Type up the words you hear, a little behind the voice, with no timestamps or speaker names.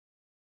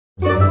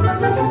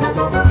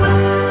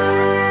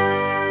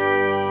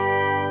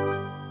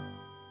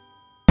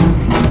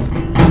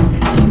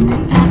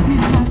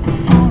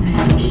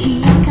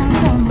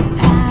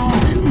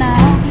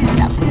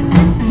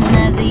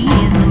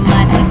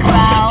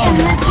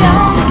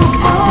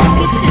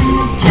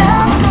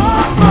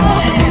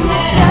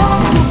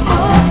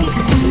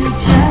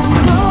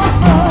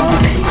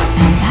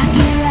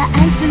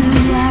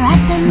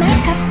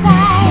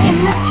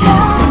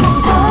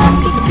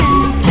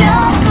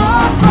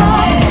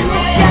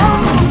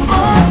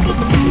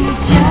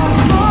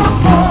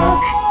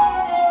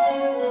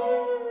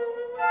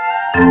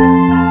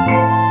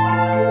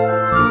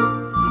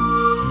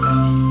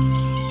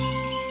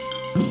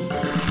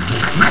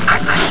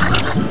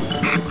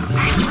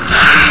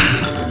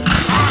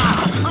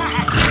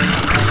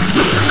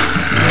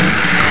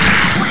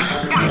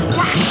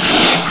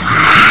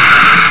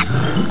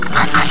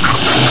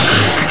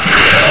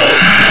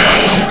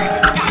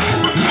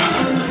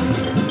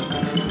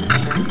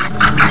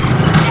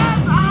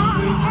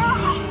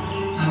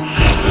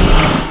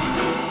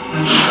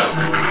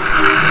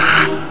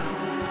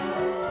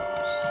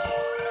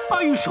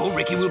sure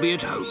Ricky will be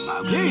at home,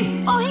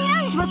 Mowgli? Oh, he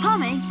knows we're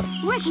coming.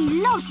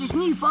 Ricky loves his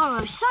new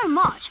burrow so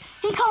much,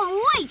 he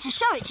can't wait to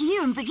show it to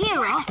you and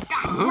Bagheera.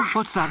 Oh,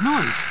 what's that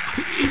noise?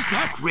 Is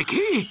that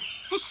Ricky?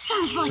 It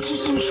sounds like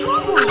he's in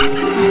trouble.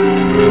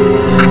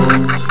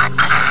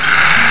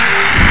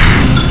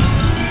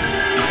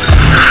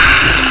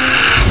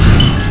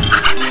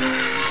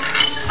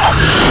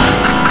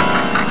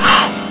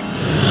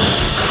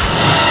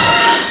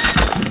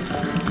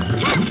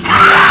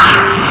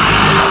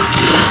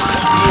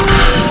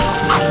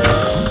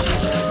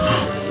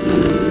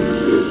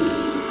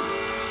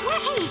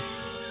 Ricky,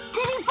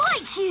 did he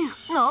bite you?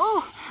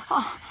 No,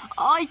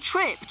 I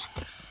tripped.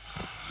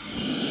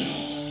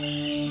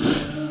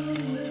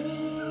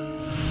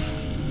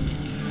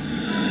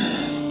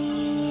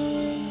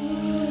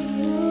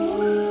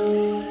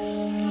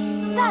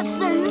 That's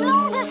the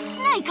longest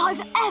snake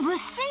I've ever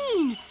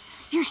seen.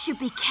 You should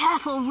be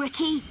careful,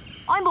 Ricky.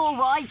 I'm all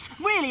right,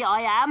 really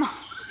I am.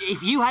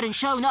 If you hadn't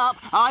shown up,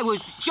 I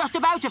was just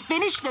about to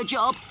finish the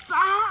job.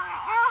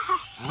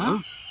 Huh?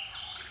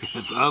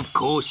 Of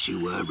course you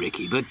were,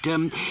 Ricky, but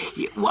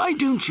why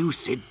don't you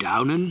sit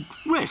down and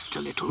rest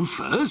a little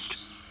first?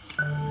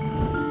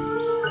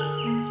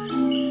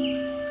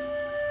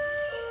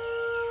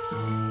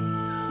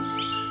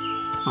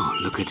 Oh,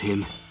 look at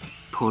him.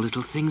 Poor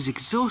little thing's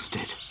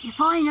exhausted. If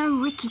I know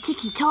Rikki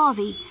Tikki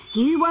Tavi,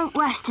 he won't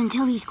rest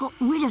until he's got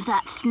rid of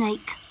that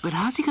snake. But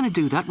how's he going to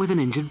do that with an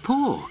injured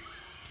paw?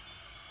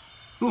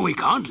 Well, we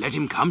can't let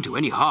him come to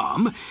any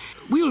harm.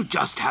 We'll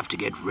just have to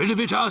get rid of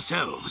it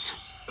ourselves.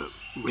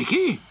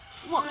 Ricky?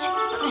 What?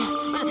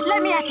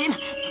 Let me at him.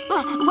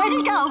 Where'd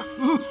he go?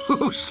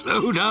 Oh,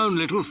 slow down,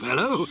 little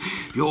fellow.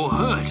 You're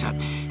hurt.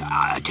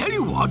 I tell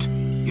you what,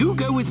 you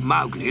go with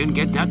Mowgli and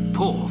get that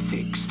paw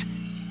fixed.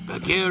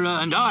 Bagheera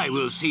and I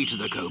will see to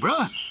the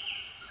cobra.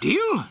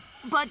 Deal?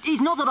 But it's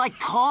not that I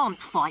can't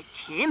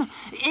fight him.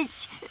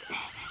 It's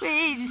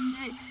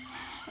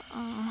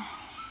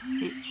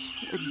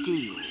a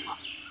deal.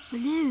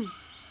 Baloo,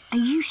 are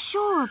you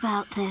sure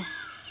about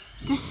this?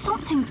 There's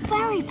something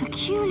very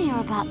peculiar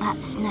about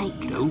that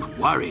snake. Don't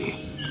worry.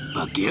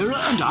 Bagheera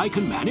and I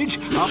can manage.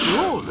 After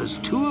all, there's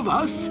two of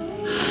us,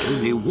 and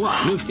only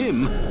one of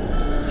him.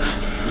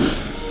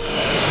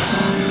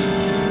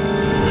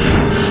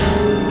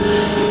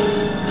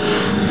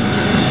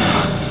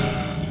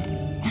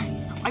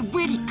 I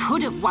really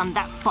could have won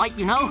that fight,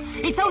 you know.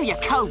 It's only a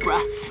cobra,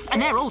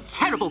 and they're all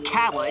terrible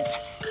cowards.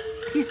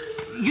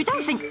 You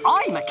don't think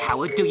I'm a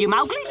coward, do you,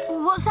 Mowgli?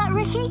 What's that,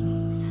 Ricky?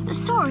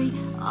 Sorry,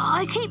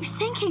 I keep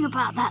thinking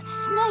about that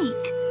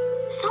snake.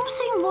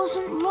 Something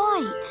wasn't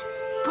right,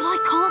 but I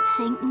can't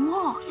think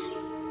what.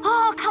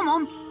 Oh, come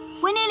on.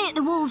 We're nearly at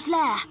the wolf's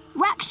lair.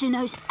 Raksha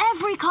knows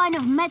every kind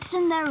of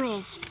medicine there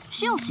is.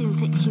 She'll soon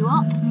fix you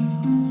up.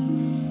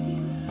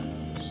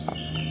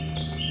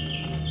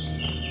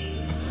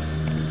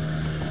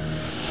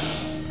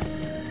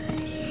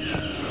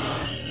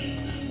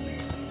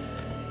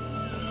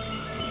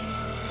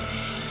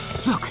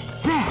 Look,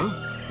 there.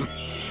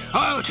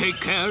 I'll take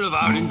care of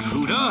our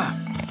intruder.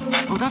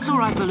 Oh, that's all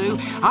right, Baloo.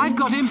 I've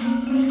got him.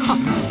 Oh,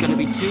 this is going to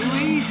be too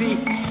easy.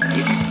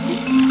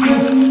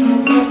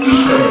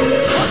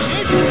 Watch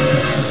it.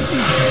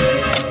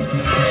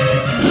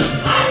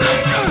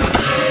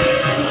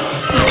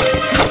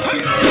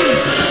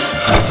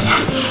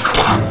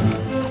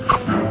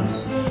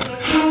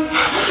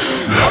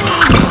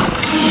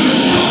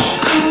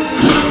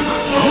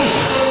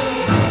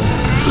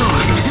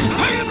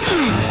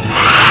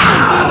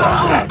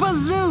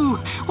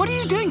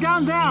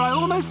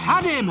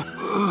 Had him!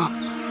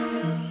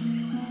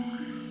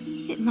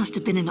 It must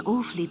have been an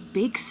awfully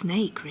big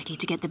snake, Ricky,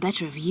 to get the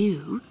better of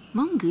you.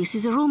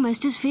 Mongooses are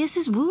almost as fierce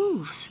as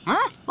wolves.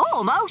 Huh?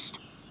 Almost?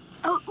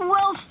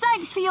 Well,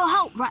 thanks for your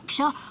help,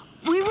 Raksha.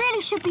 We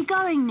really should be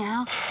going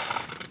now.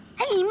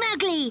 Hey,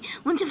 Mowgli,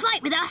 want to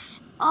fight with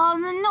us?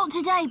 Not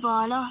today,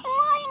 Bala.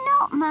 Why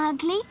not,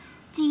 Mowgli?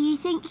 Do you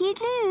think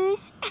you'd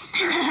lose?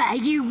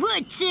 You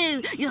would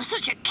too. You're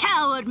such a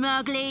coward,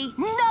 Mowgli.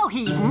 No,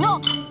 he's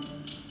not.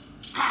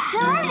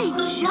 They're only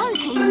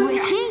joking,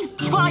 Ricky.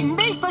 Try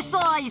me for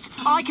size.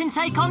 I can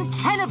take on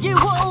 10 of you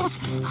wolves.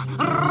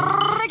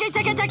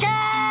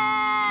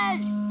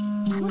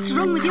 What's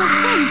wrong with your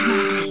friend,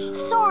 Mowgli?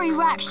 Sorry,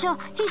 Raksha.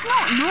 He's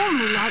not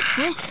normally like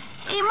this.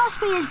 It must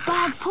be his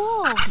bad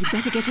paw. You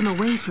better get him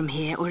away from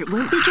here, or it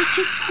won't be just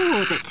his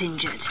paw that's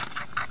injured.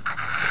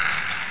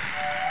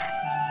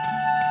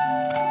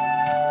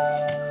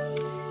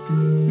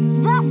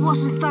 That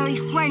wasn't very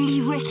friendly,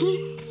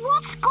 Ricky.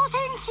 What's got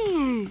into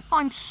you?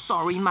 I'm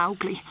sorry,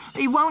 Mowgli.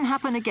 It won't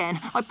happen again,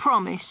 I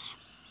promise.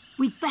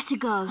 We'd better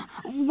go.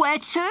 Where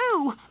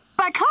to?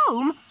 Back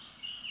home?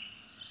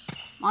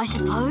 I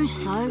suppose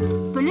so.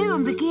 Baloo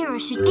and Bagheera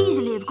should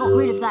easily have got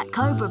rid of that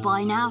cobra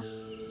by now.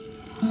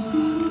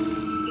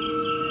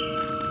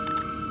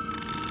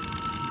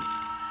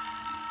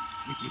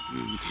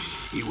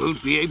 He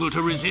won't be able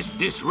to resist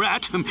this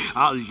rat.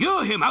 I'll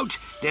lure him out,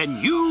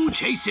 then you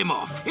chase him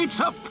off. It's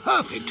a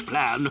perfect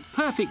plan.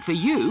 Perfect for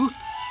you?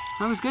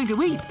 I was going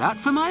to eat that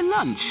for my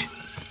lunch.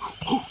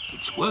 Oh,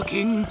 it's It's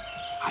working.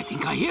 I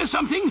think I hear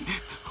something.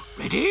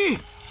 Ready?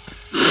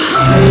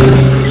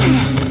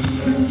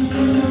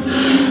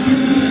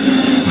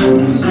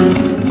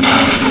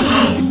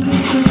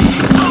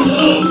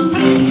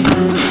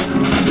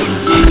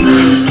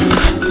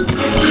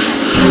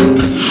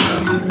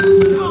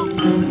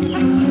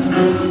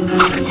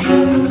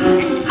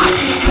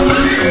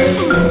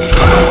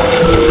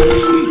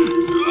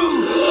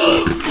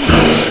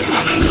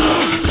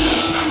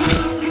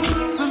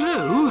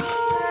 Baloo?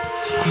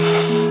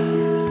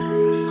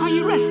 Are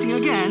you resting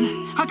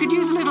again? I could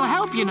use a little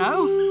help, you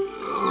know.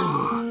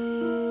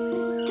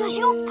 Does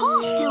your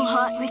paw still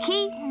hurt,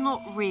 Ricky?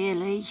 Not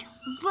really.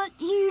 But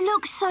you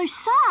look so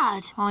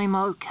sad. I'm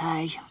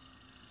okay.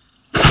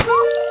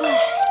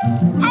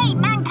 Hey,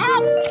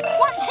 Man-Cub,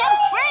 want some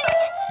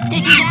fruit?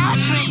 This is our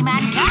tree,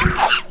 Man-Cub.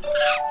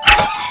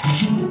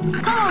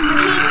 Come on,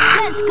 Ricky,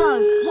 let's go.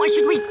 Why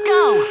should we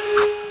go?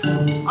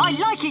 I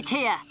like it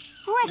here.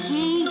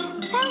 Ricky,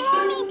 they're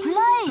only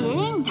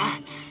playing.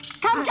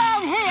 Come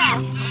down here.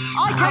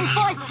 I can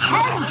fight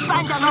 10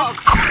 Bandalog.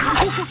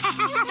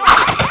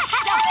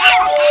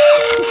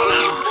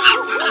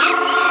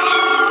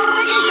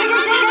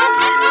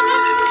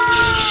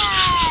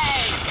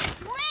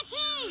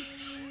 Ricky,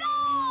 no!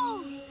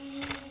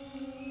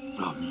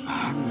 The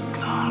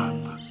Man-Cub.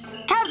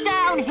 Come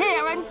down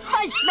here and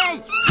face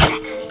me.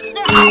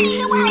 Out of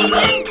the way,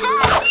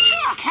 Man-Cub!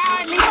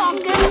 Cowardly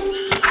Mongoose!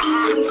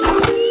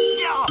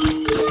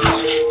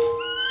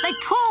 They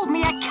called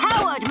me a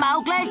coward,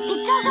 Mowgli.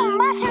 It doesn't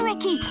matter,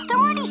 Ricky. They're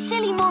only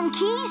silly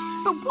monkeys.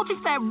 But what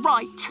if they're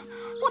right?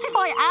 What if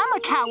I am a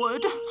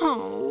coward?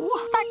 Oh,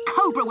 that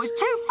cobra was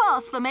too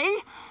fast for me.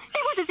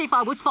 It was as if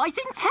I was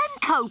fighting 10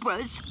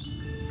 cobras.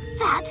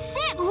 That's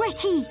it,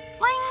 Ricky.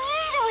 I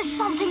knew there was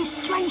something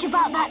strange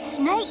about that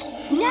snake.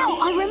 Now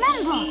I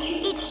remember.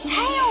 Its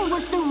tail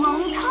was the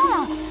wrong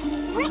colour.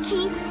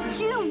 Ricky,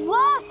 you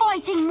were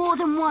fighting more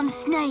than one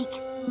snake.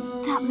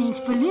 That means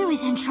Baloo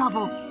is in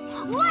trouble.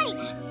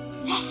 Wait!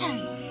 Listen.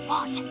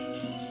 What?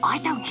 I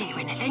don't hear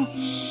anything.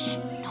 Shh,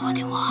 nor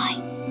do I.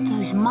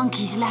 Those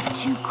monkeys left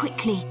too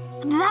quickly.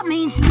 That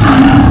means...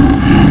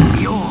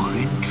 You're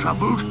in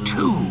trouble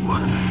too.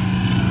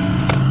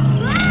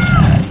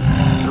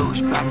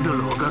 Those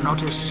Bandalog are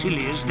not as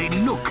silly as they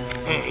look,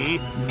 eh,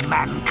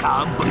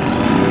 Man-Cub?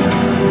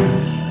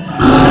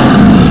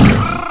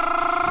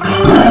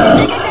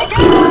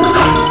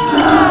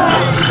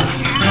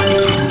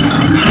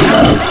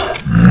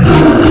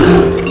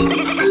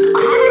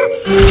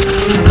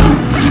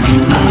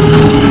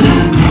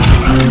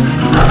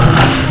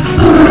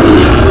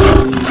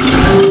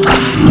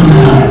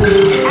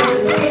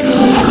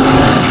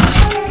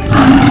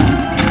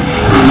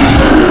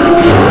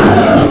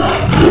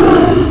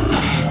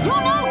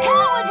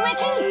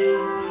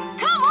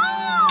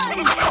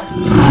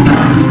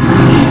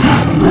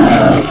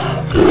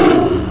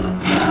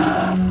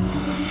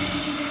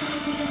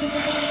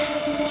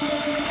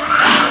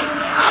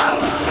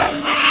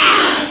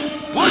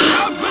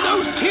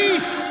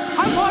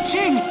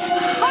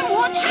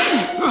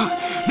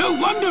 No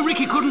wonder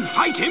Ricky couldn't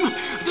fight him.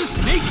 The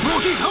snake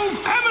brought his whole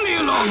family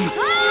along.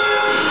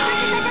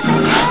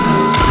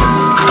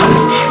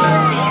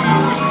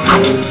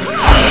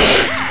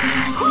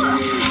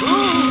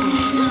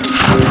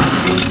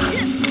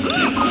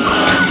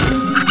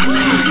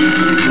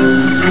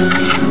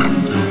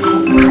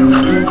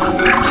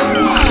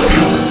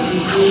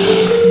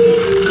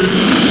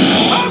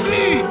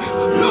 Mowgli,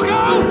 look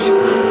out!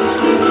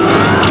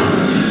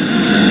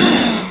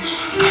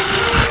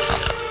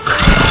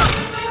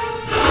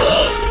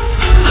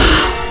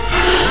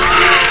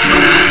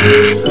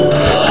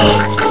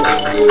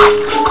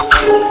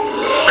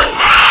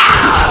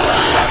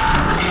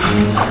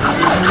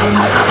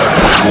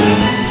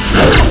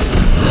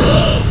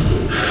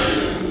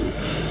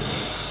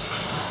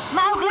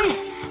 Mowgli,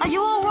 are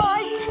you all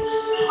right?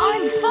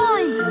 I'm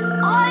fine.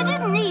 I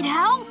didn't need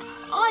help.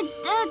 I,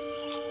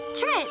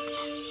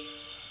 tripped.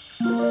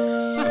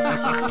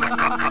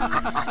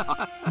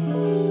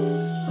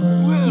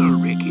 Well,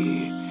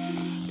 Ricky,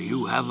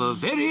 you have a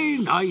very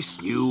nice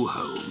new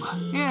home.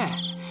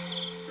 Yes.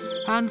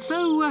 And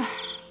so,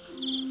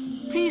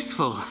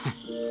 peaceful.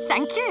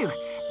 Thank you.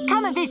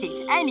 Come and visit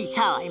any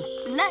time.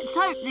 Let's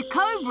hope the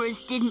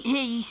cobras didn't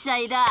hear you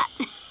say that.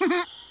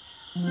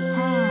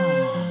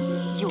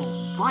 You're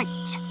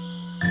right.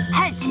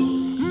 Hez,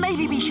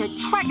 maybe we should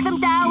track them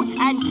down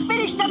and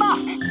finish them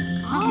off.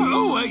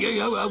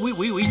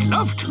 We'd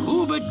love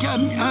to, but,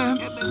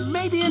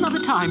 Maybe another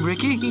time,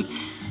 Ricky.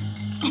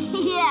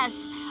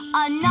 Yes,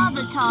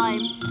 another time.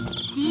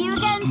 See you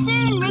again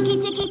soon, Ricky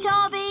Tikki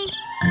Tavi.